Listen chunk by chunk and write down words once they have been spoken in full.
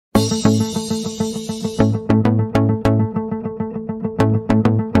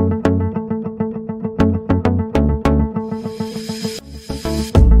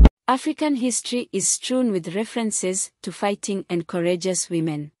African history is strewn with references to fighting and courageous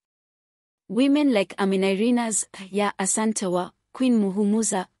women. Women like Aminirinas, Ya Asantewa, Queen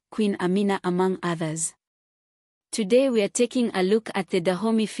Muhumuza, Queen Amina among others. Today we are taking a look at the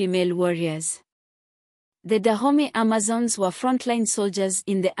Dahomey female warriors. The Dahomey Amazons were frontline soldiers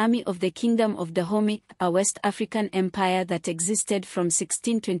in the army of the Kingdom of Dahomey, a West African empire that existed from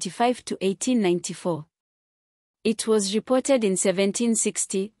 1625 to 1894. It was reported in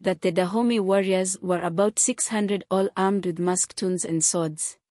 1760 that the Dahomey warriors were about 600, all armed with musketoons and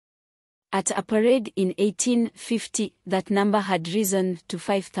swords. At a parade in 1850, that number had risen to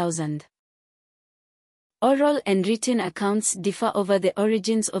 5,000. Oral and written accounts differ over the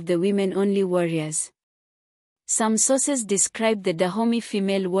origins of the women-only warriors. Some sources describe the Dahomey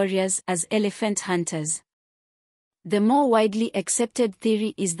female warriors as elephant hunters. The more widely accepted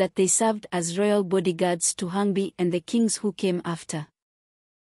theory is that they served as royal bodyguards to Hangbi and the kings who came after.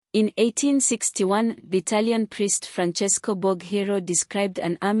 In 1861, battalion priest Francesco Boghero described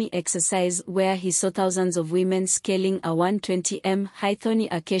an army exercise where he saw thousands of women scaling a 120 high thorny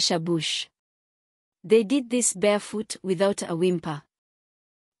acacia bush. They did this barefoot without a whimper.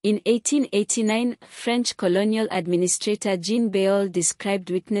 In 1889, French colonial administrator Jean Béol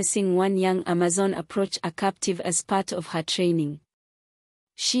described witnessing one young Amazon approach a captive as part of her training.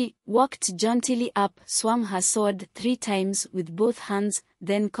 She walked jauntily up, swung her sword 3 times with both hands,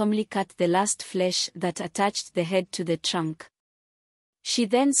 then calmly cut the last flesh that attached the head to the trunk. She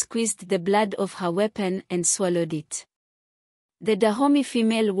then squeezed the blood of her weapon and swallowed it. The Dahomey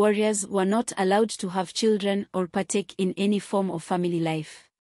female warriors were not allowed to have children or partake in any form of family life.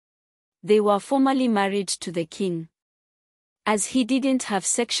 They were formally married to the king. As he didn't have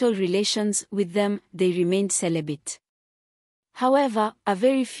sexual relations with them, they remained celibate. However, a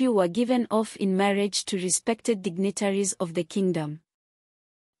very few were given off in marriage to respected dignitaries of the kingdom.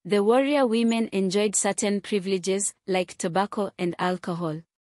 The warrior women enjoyed certain privileges, like tobacco and alcohol.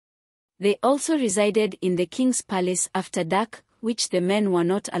 They also resided in the king's palace after dark, which the men were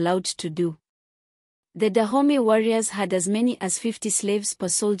not allowed to do. The Dahomey warriors had as many as 50 slaves per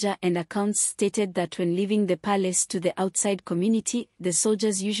soldier, and accounts stated that when leaving the palace to the outside community, the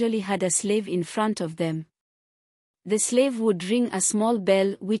soldiers usually had a slave in front of them. The slave would ring a small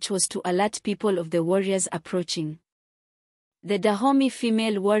bell which was to alert people of the warriors approaching. The Dahomey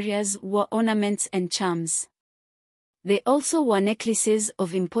female warriors wore ornaments and charms. They also wore necklaces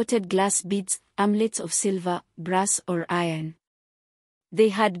of imported glass beads, amulets of silver, brass or iron. They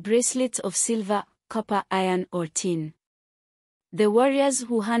had bracelets of silver, copper, iron or tin. The warriors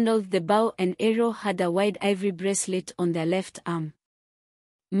who handled the bow and arrow had a wide ivory bracelet on their left arm.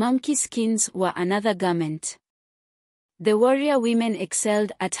 Monkey skins were another garment. The warrior women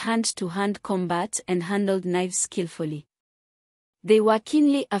excelled at hand-to-hand combat and handled knives skillfully. They were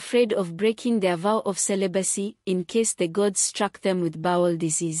keenly afraid of breaking their vow of celibacy in case the gods struck them with bowel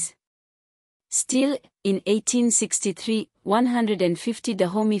disease. Still, in 1863, 150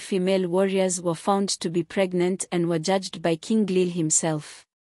 Dahomey female warriors were found to be pregnant and were judged by King Glil himself.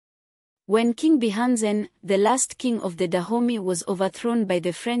 When King Bihanzen, the last king of the Dahomey, was overthrown by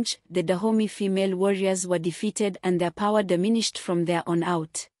the French, the Dahomey female warriors were defeated and their power diminished from there on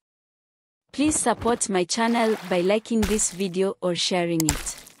out. Please support my channel by liking this video or sharing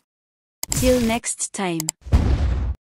it. Till next time.